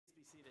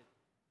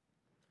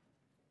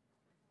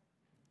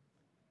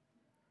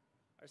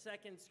Our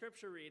second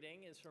scripture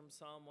reading is from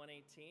Psalm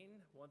 118,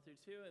 1 through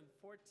 2, and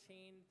 14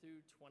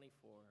 through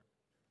 24.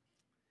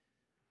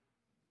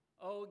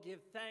 Oh,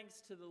 give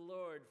thanks to the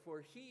Lord, for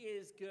he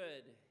is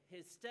good.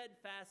 His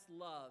steadfast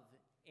love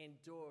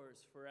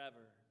endures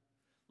forever.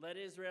 Let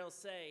Israel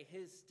say,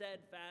 his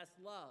steadfast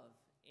love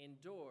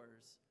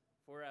endures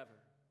forever.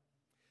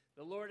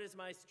 The Lord is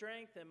my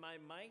strength and my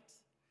might.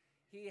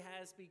 He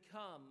has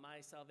become my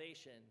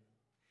salvation.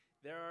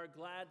 There are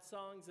glad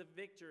songs of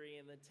victory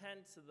in the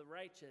tents of the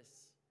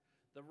righteous.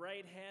 The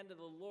right hand of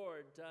the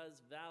Lord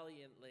does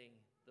valiantly.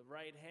 The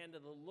right hand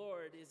of the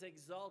Lord is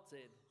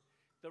exalted.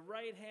 The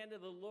right hand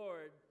of the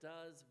Lord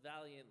does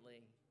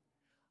valiantly.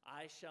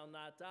 I shall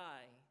not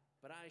die,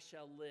 but I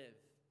shall live,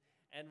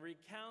 and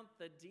recount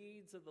the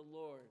deeds of the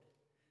Lord.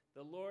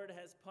 The Lord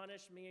has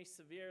punished me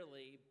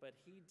severely, but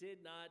he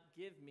did not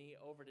give me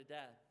over to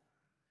death.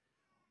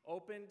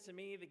 Open to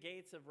me the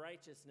gates of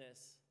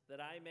righteousness, that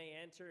I may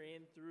enter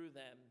in through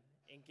them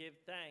and give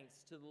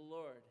thanks to the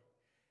Lord.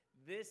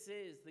 This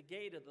is the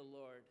gate of the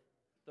Lord.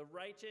 The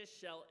righteous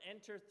shall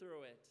enter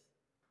through it.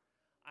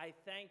 I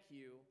thank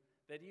you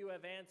that you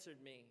have answered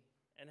me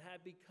and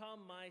have become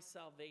my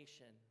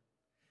salvation.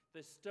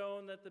 The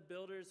stone that the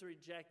builders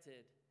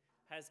rejected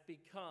has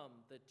become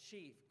the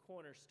chief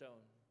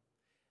cornerstone.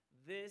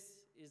 This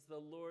is the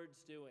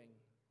Lord's doing.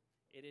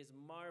 It is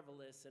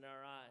marvelous in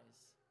our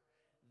eyes.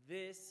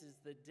 This is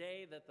the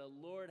day that the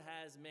Lord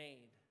has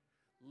made.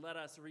 Let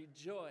us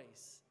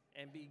rejoice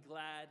and be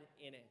glad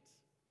in it.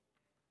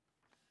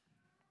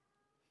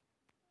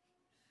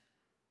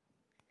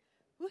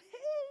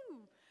 Woohoo!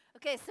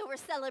 Okay, so we're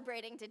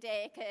celebrating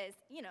today because,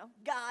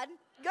 God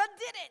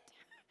did it.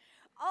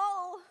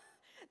 All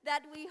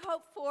that we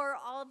hoped for,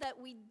 all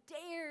that we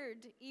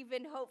dared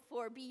even hope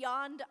for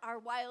beyond our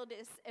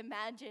wildest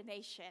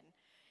imagination.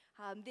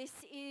 This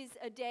is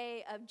a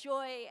day of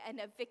joy and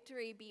of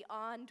victory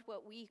beyond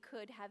what we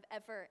could have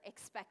ever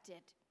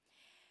expected.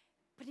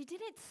 But it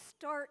didn't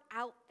start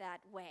out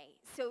that way.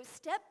 So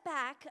step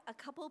back a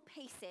couple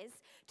paces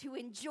to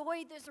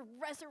enjoy this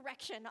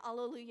resurrection,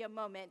 hallelujah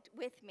moment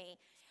with me.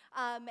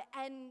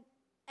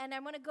 And I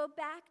want to go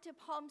back to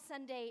Palm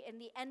Sunday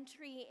and the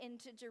entry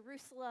into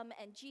Jerusalem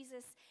and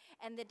Jesus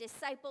and the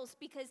disciples,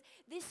 because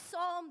this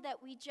psalm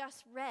that we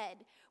just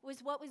read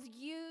was what was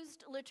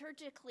used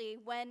liturgically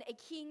when a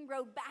king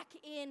rode back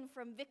in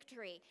from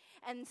victory.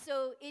 And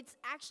so it's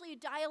actually a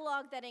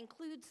dialogue that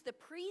includes the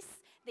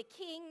priests, the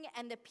king,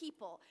 and the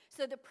people.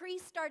 So the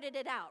priests started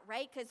it out,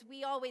 right? Because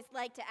we always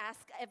like to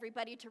ask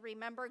everybody to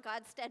remember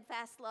God's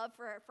steadfast love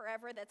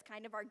forever. That's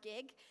kind of our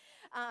gig.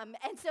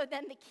 And so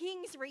then the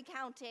king's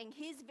recounting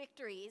his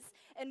victories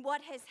and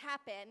what has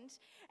happened.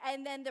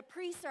 And then the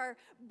priests are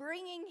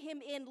bringing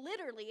him in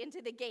literally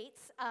into the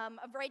gates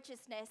of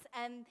righteousness.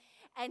 And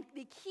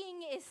the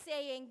king is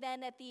saying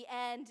then at the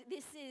end,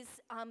 this is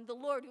the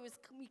Lord who has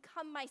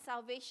become my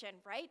salvation,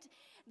 right?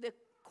 The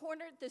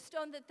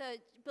stone that the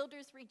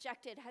builders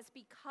rejected has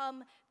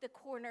become the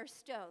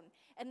cornerstone.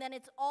 And then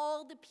it's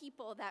all the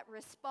people that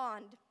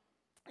respond.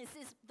 This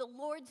is the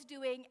Lord's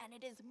doing, and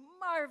it is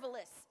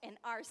marvelous in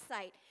our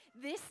sight.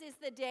 This is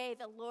the day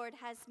the Lord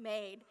has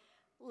made.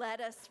 Let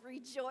us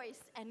rejoice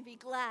and be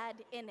glad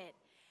in it.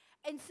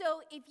 And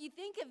so if you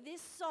think of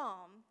this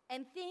psalm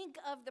and think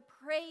of the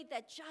parade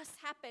that just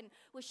happened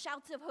with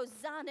shouts of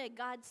Hosanna,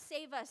 God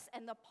save us,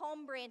 and the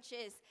palm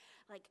branches,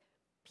 like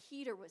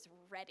Peter was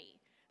ready.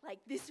 Like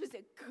this was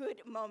a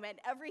good moment.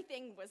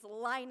 Everything was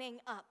lining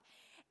up.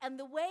 And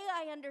the way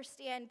I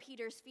understand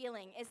Peter's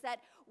feeling is that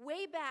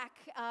way back,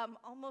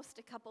 almost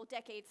a couple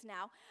decades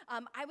now,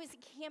 I was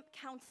a camp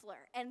counselor,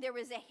 and there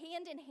was a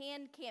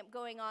hand-in-hand camp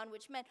going on,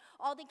 which meant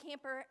all the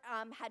camper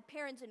had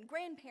parents and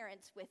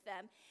grandparents with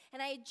them.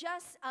 And I had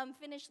just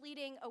finished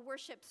leading a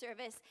worship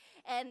service,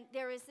 and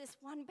there was this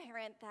one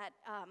parent that,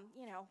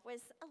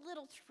 was a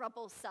little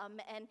troublesome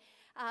and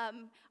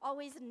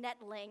always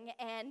nettling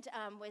and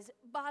was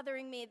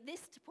bothering me at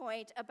this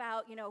point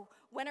about,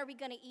 when are we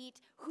going to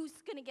eat? Who's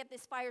going to get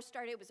this fire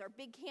started? It was our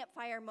big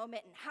campfire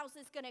moment, and how's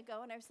this going to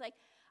go? And I was like,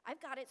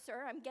 I've got it,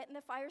 sir. I'm getting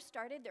the fire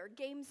started. There are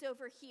games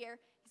over here.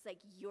 He's like,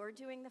 you're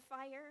doing the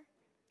fire?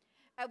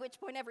 At which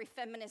point, every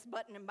feminist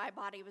button in my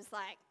body was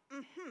like,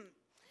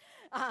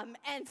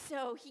 and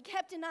so he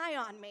kept an eye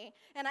on me,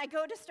 and I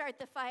go to start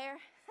the fire.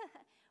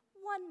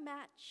 One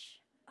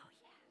match. Oh,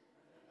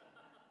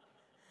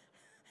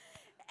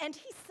 yeah. And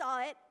he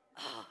saw it.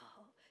 Oh,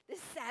 the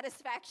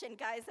satisfaction,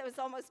 guys. That was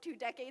almost 2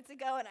 decades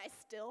ago, and I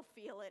still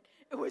feel it.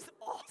 It was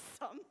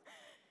awesome.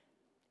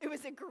 It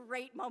was a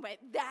great moment.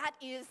 That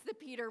is the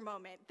Peter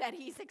moment that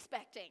he's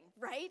expecting,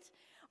 right?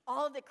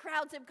 All the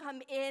crowds have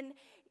come in.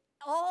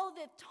 All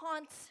the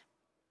taunts,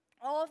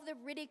 all of the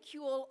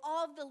ridicule,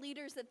 all of the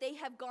leaders that they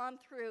have gone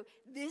through,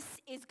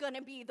 this is going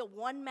to be the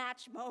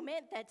one-match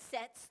moment that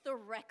sets the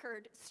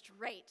record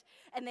straight.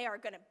 And they are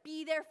going to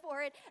be there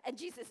for it, and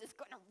Jesus is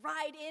going to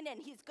ride in,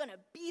 and he's going to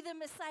be the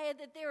Messiah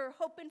that they were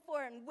hoping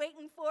for and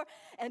waiting for,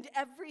 and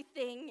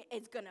everything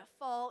is going to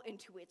fall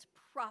into its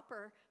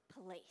proper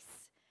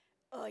place.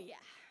 Oh, yeah.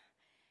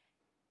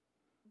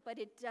 But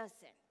it doesn't.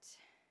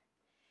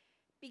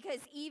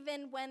 Because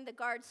even when the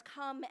guards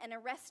come and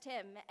arrest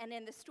him, and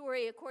in the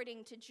story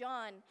according to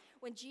John,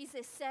 when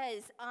Jesus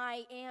says,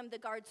 "I am," the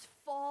guards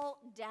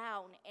fall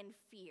down in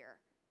fear.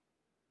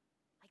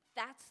 Like,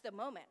 that's the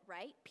moment,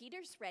 right?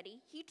 Peter's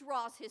ready. He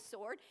draws his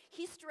sword.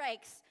 He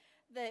strikes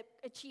the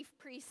chief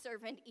priest's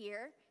servant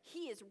ear.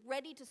 He is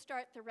ready to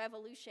start the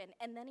revolution,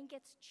 and then he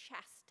gets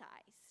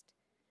chastised.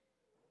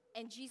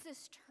 And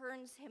Jesus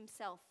turns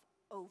himself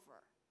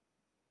over.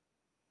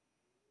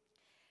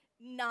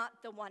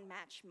 Not the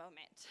one-match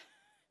moment.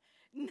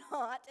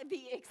 Not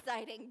the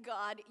exciting,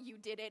 "God, you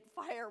did it,"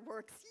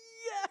 fireworks,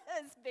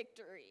 yes,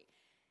 victory.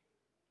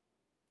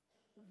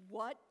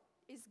 What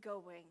is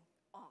going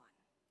on?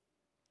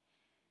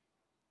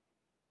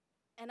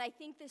 And I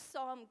think this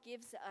psalm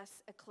gives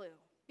us a clue,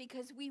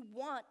 because we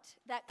want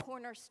that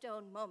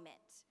cornerstone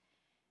moment.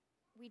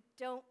 We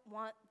don't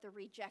want the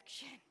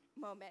rejection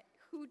moment.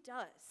 Who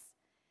does?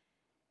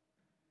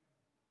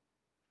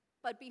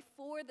 But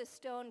before the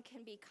stone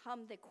can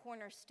become the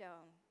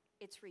cornerstone,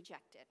 it's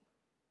rejected.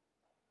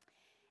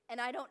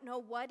 And I don't know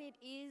what it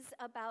is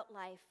about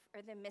life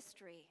or the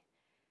mystery,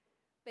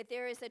 but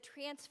there is a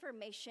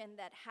transformation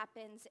that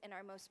happens in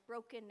our most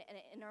broken and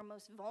in our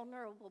most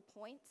vulnerable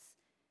points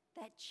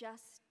that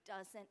just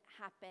doesn't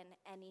happen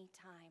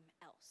anytime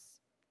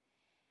else.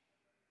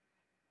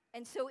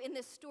 And so in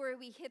this story,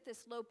 we hit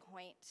this low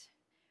point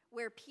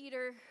where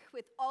Peter,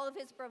 with all of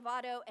his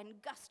bravado and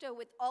gusto,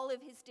 with all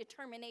of his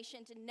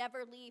determination to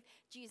never leave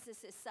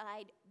Jesus'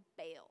 side,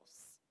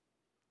 bails.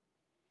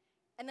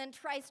 And then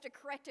tries to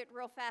correct it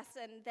real fast,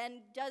 and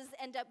then does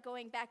end up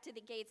going back to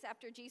the gates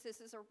after Jesus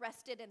is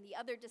arrested and the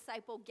other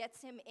disciple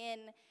gets him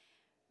in,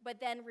 but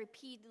then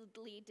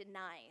repeatedly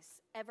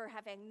denies ever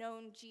having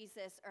known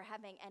Jesus or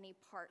having any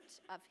part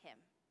of him.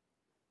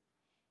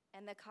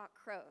 And the cock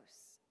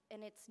crows,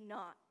 and it's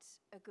not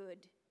a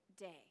good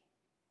day.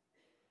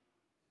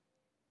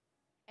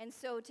 And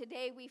so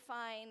today we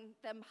find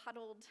them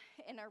huddled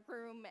in a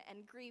room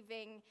and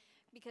grieving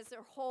because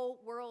their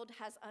whole world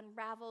has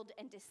unraveled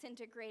and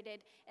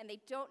disintegrated, and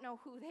they don't know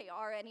who they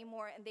are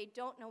anymore, and they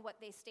don't know what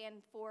they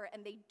stand for,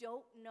 and they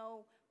don't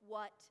know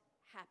what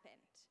happened.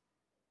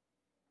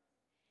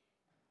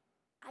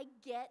 I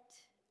get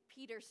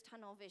Peter's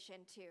tunnel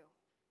vision too.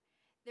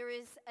 There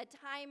is a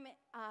time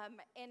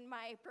in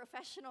my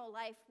professional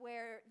life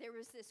where there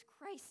was this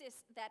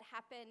crisis that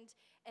happened,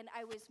 and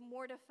I was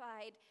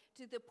mortified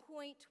to the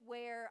point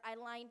where I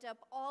lined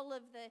up all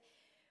of the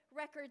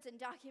records and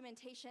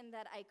documentation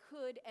that I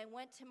could and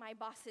went to my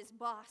boss's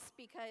boss,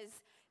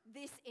 because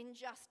this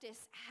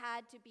injustice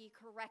had to be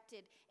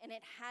corrected, and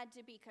it had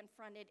to be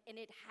confronted, and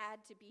it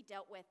had to be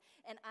dealt with.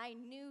 And I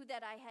knew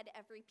that I had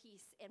every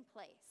piece in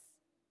place.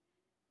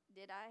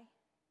 Did I?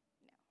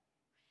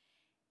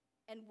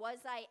 And was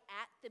I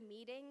at the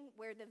meeting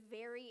where the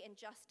very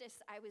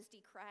injustice I was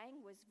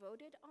decrying was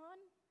voted on?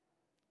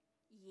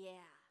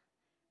 Yeah.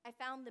 I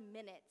found the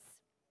minutes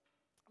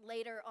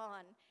later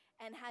on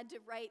and had to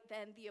write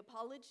then the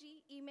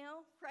apology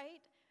email,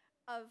 right,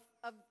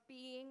 of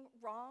being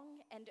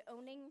wrong and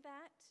owning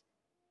that.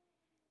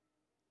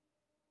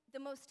 The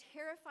most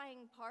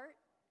terrifying part,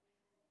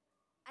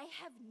 I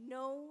have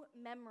no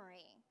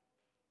memory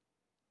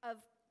of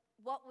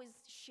what was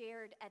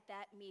shared at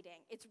that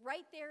meeting. It's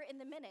right there in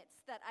the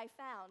minutes that I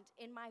found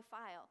in my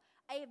file.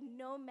 I have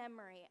no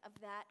memory of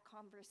that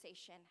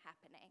conversation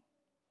happening,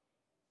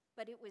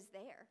 but it was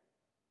there.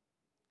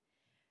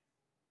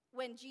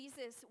 When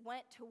Jesus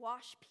went to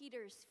wash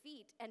Peter's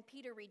feet and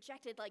Peter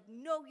rejected, like,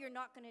 "No, you're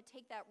not going to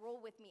take that role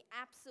with me.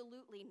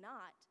 Absolutely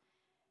not."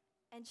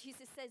 And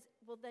Jesus says,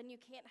 "Well, then you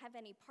can't have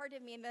any part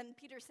of me." And then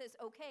Peter says,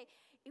 "Okay."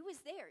 It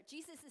was there.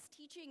 Jesus'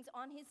 teachings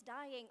on his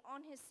dying,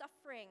 on his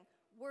suffering,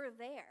 were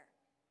there.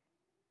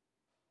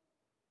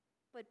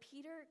 But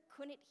Peter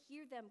couldn't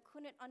hear them,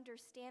 couldn't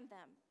understand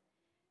them.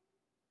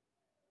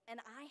 And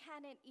I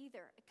hadn't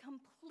either. I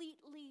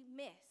completely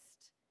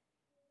missed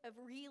a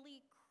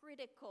really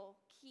critical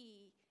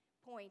key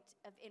point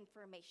of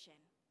information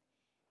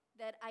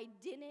that I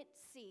didn't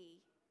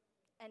see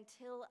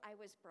until I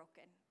was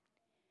broken,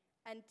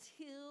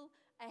 until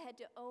I had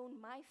to own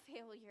my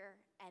failure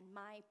and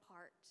my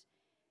part,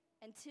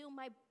 until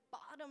my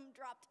bottom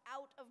dropped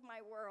out of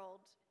my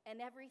world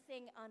and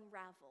everything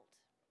unraveled.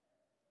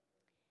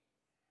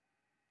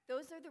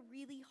 Those are the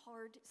really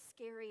hard,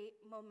 scary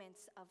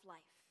moments of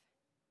life.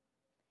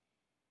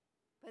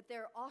 But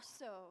they're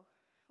also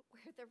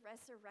where the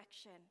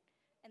resurrection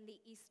and the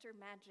Easter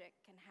magic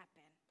can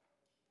happen.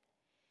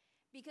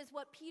 Because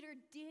what Peter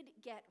did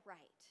get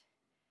right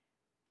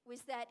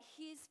was that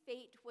his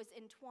fate was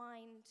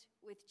entwined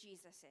with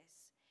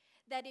Jesus's.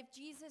 That if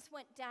Jesus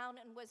went down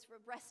and was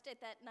arrested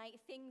that night,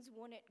 things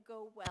wouldn't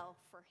go well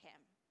for him.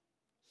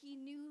 He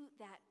knew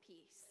that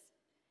piece.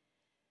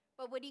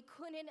 But what he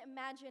couldn't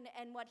imagine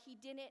and what he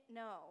didn't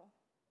know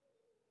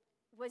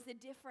was a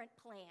different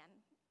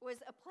plan,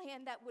 was a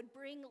plan that would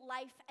bring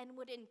life and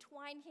would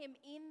entwine him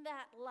in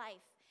that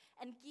life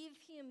and give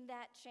him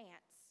that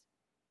chance.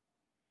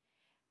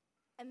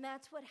 And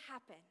that's what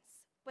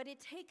happens But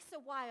it takes a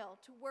while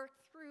to work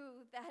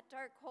through that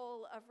dark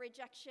hole of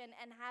rejection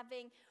and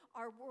having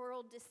our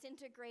world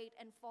disintegrate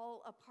and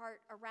fall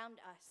apart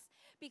around us.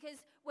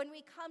 Because when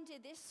we come to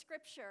this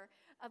scripture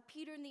of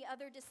Peter and the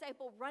other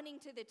disciple running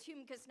to the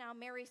tomb, because now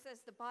Mary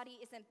says the body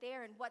isn't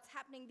there and what's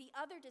happening, the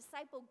other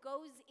disciple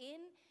goes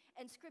in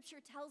and scripture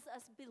tells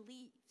us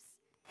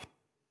believes.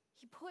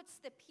 He puts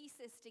the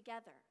pieces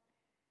together.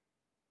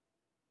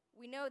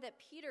 We know that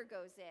Peter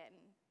goes in,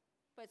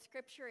 but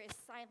scripture is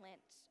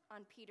silent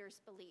on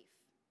Peter's belief.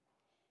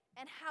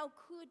 And how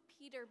could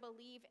Peter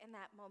believe in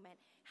that moment?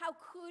 How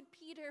could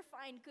Peter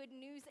find good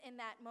news in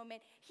that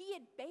moment? He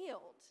had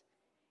bailed.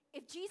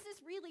 If Jesus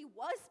really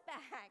was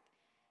back,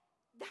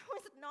 that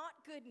was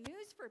not good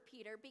news for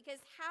Peter,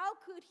 because how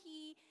could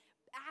he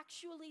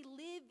actually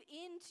live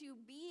into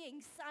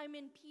being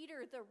Simon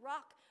Peter, the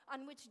rock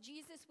on which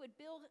Jesus would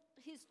build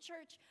his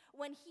church,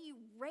 when he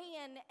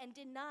ran and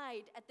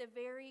denied at the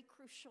very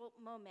crucial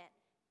moment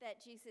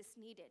that Jesus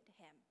needed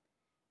him?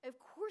 Of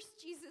course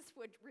Jesus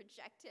would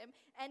reject him,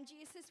 and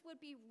Jesus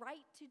would be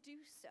right to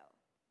do so.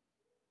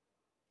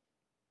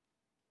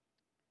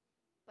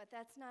 But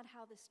that's not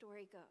how the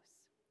story goes.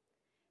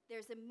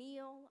 There's a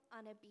meal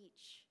on a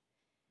beach,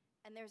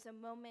 and there's a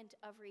moment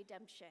of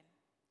redemption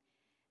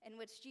in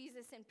which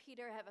Jesus and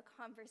Peter have a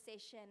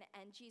conversation,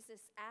 and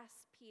Jesus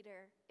asks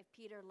Peter if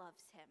Peter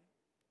loves him.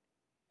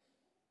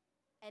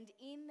 And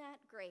in that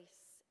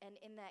grace, and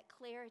in that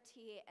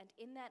clarity, and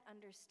in that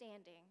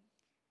understanding,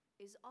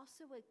 is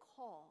also a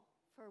call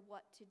for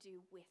what to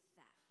do with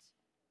that.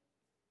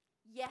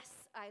 Yes,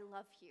 I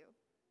love you.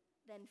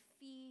 Then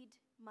feed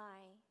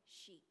my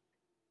sheep.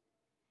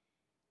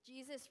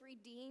 Jesus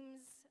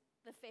redeems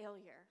the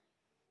failure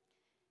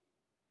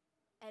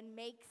and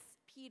makes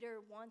Peter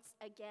once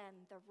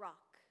again the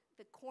rock,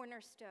 the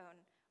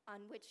cornerstone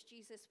on which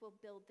Jesus will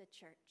build the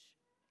church.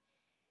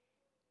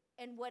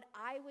 And what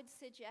I would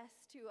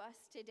suggest to us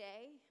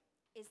today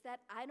is that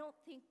I don't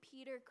think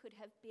Peter could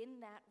have been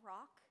that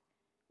rock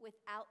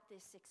without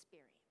this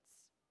experience.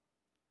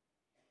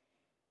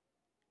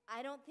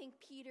 I don't think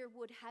Peter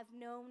would have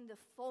known the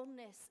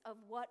fullness of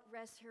what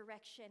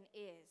resurrection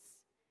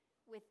is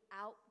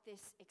without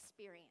this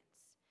experience.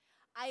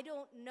 I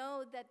don't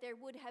know that there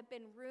would have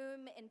been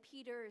room in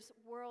Peter's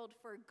world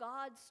for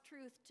God's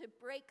truth to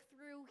break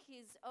through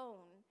his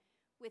own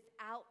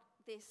without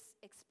this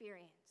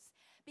experience.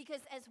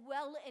 Because as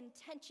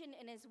well-intentioned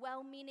and as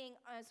well-meaning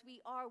as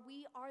we are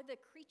the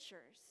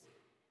creatures.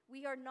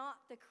 We are not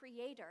the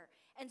creator.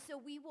 And so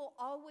we will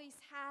always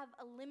have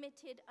a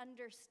limited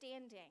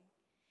understanding.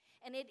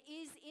 And it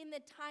is in the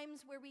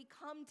times where we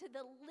come to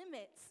the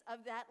limits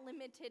of that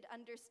limited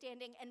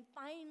understanding and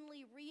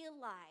finally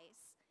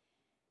realize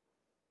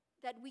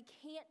that we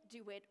can't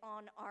do it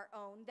on our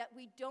own, that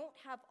we don't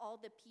have all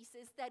the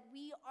pieces, that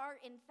we are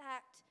in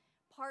fact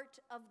part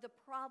of the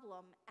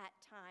problem at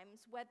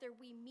times, whether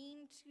we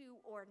mean to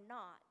or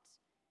not.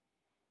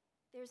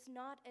 There's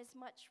not as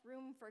much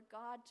room for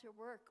God to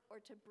work or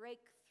to break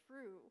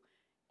through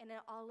in an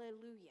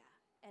alleluia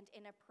and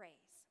in a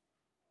praise.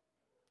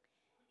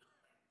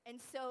 And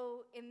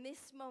so in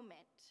this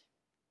moment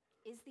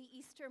is the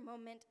Easter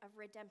moment of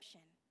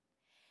redemption.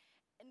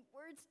 And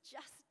words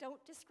just don't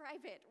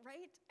describe it,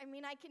 right? I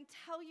mean, I can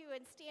tell you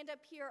and stand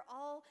up here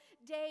all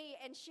day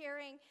and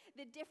sharing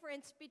the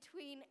difference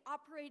between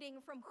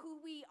operating from who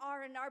we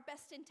are and our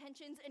best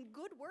intentions and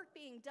good work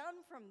being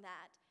done from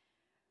that,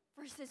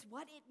 versus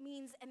what it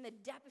means and the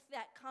depth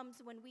that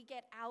comes when we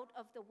get out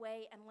of the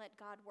way and let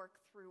God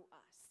work through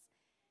us.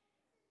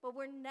 But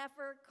words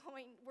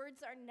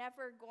are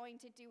never going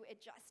to do it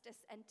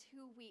justice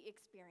until we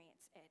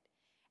experience it.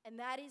 And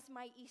that is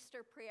my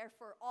Easter prayer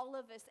for all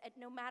of us at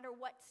no matter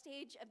what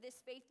stage of this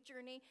faith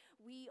journey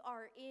we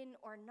are in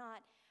or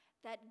not,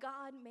 that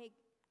God may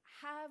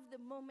have the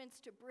moments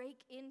to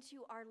break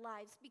into our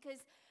lives.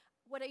 Because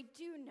what I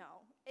do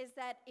know is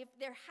that if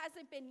there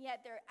hasn't been yet,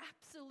 there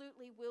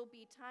absolutely will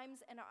be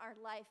times in our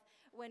life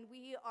when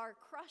we are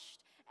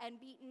crushed and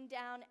beaten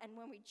down and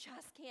when we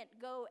just can't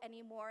go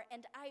anymore.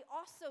 And I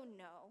also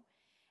know,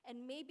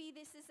 and maybe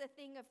this is a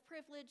thing of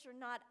privilege or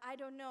not, I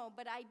don't know,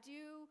 but I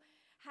do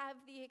have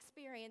the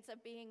experience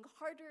of being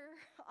harder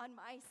on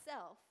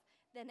myself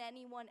than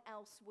anyone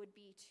else would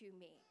be to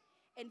me,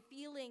 and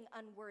feeling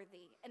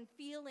unworthy, and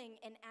feeling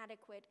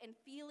inadequate, and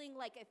feeling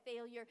like a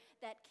failure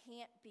that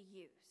can't be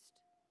used.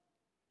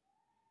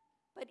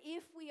 But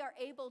if we are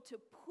able to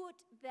put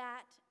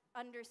that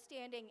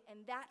understanding and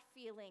that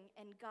feeling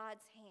in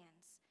God's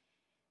hands,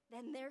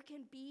 then there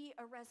can be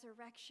a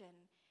resurrection,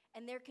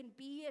 and there can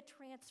be a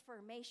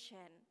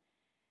transformation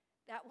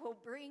that will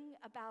bring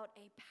about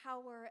a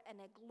power and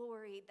a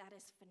glory that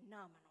is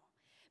phenomenal.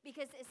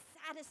 Because as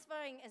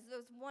satisfying as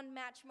those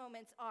one-match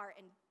moments are,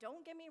 and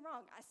don't get me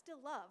wrong, I still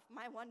love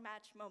my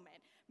one-match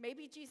moment.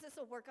 Maybe Jesus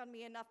will work on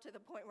me enough to the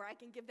point where I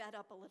can give that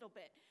up a little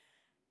bit.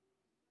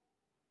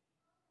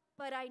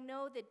 But I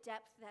know the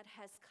depth that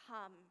has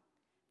come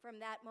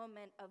from that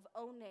moment of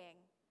owning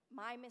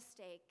my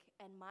mistake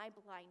and my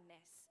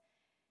blindness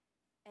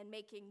and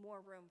making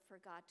more room for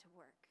God to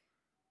work.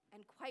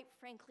 And quite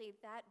frankly,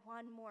 that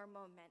one more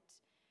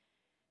moment,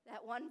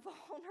 that one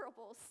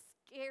vulnerable,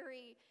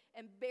 scary,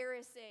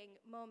 embarrassing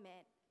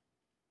moment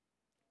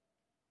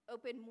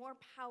opened more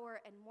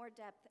power and more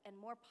depth and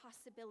more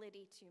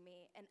possibility to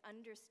me in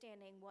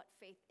understanding what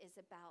faith is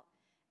about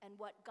and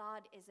what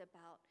God is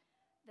about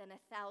than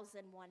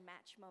 1,001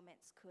 match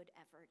moments could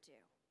ever do.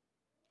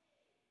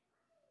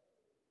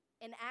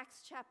 In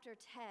Acts chapter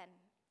 10,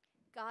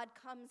 God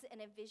comes in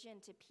a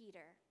vision to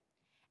Peter,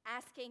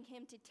 asking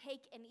him to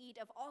take and eat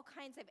of all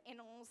kinds of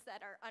animals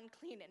that are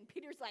unclean. And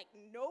Peter's like,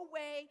 no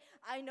way,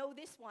 I know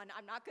this one.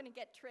 I'm not going to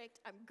get tricked.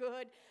 I'm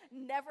good.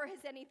 Never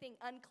has anything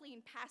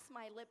unclean passed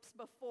my lips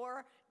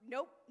before.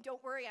 Nope,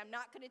 don't worry, I'm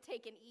not going to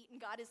take and eat. And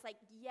God is like,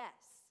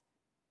 yes,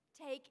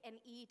 take and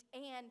eat,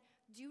 and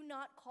do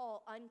not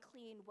call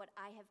unclean what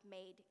I have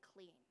made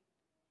clean.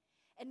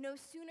 And no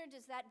sooner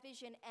does that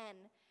vision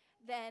end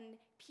than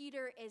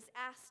Peter is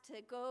asked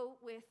to go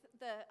with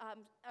the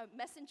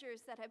messengers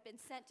that have been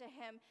sent to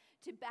him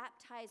to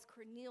baptize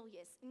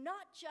Cornelius,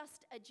 not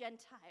just a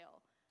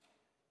Gentile,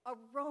 a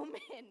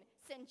Roman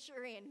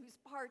centurion who's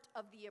part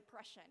of the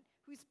oppression,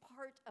 who's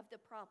part of the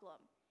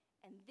problem.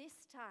 And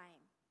this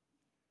time,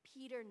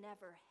 Peter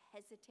never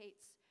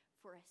hesitates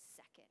for a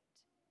second,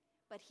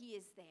 but he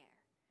is there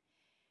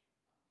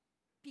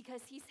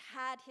because he's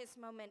had his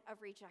moment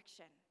of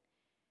rejection.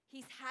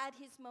 He's had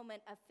his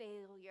moment of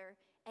failure,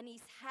 and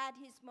he's had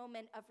his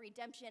moment of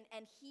redemption,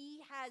 and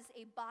he has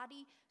a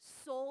body,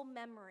 soul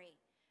memory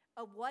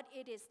of what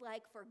it is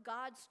like for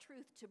God's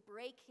truth to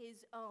break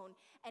his own,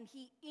 and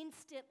he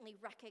instantly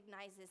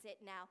recognizes it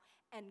now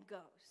and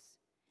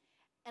goes.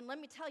 And let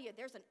me tell you,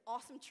 there's an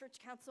awesome church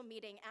council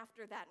meeting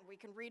after that, and we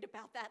can read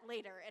about that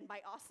later, and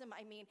by awesome,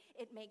 I mean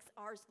it makes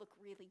ours look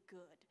really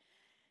good.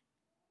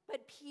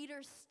 But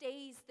Peter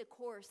stays the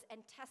course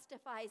and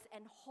testifies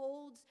and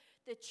holds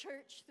the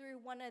church through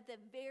one of the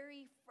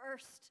very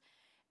first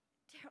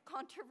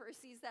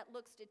controversies that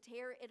looks to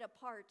tear it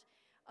apart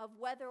of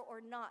whether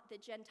or not the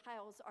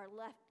Gentiles are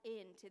left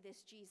into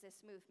this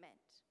Jesus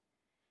movement.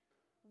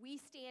 We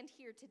stand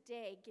here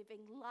today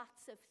giving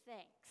lots of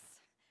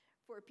thanks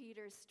for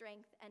Peter's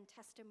strength and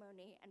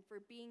testimony and for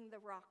being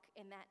the rock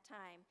in that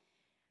time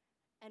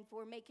and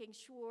for making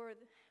sure,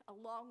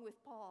 along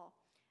with Paul,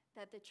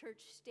 that the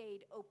church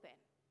stayed open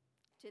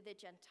to the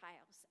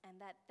Gentiles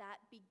and that that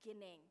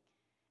beginning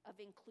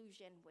of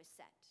inclusion was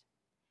set.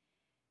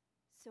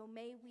 So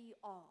may we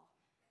all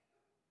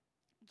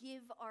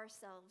give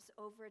ourselves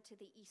over to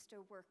the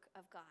Easter work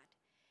of God,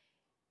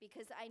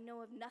 because I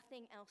know of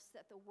nothing else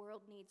that the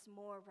world needs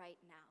more right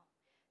now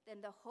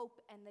than the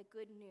hope and the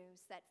good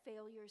news that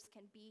failures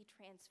can be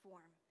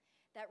transformed,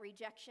 that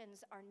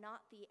rejections are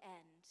not the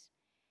end,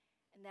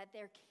 and that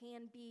there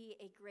can be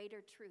a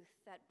greater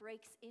truth that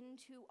breaks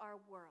into our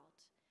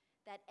world,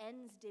 that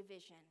ends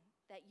division,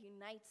 that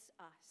unites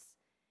us,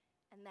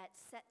 and that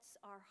sets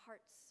our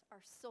hearts,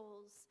 our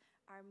souls,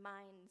 our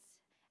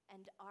minds,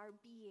 and our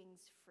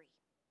beings free.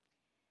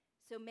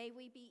 So may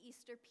we be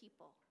Easter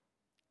people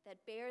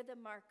that bear the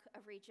mark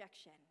of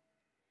rejection,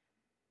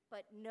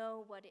 but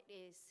know what it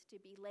is to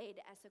be laid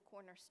as a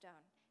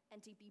cornerstone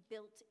and to be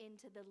built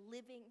into the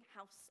living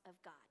house of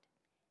God.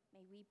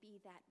 May we be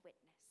that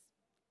witness.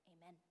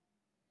 Amen.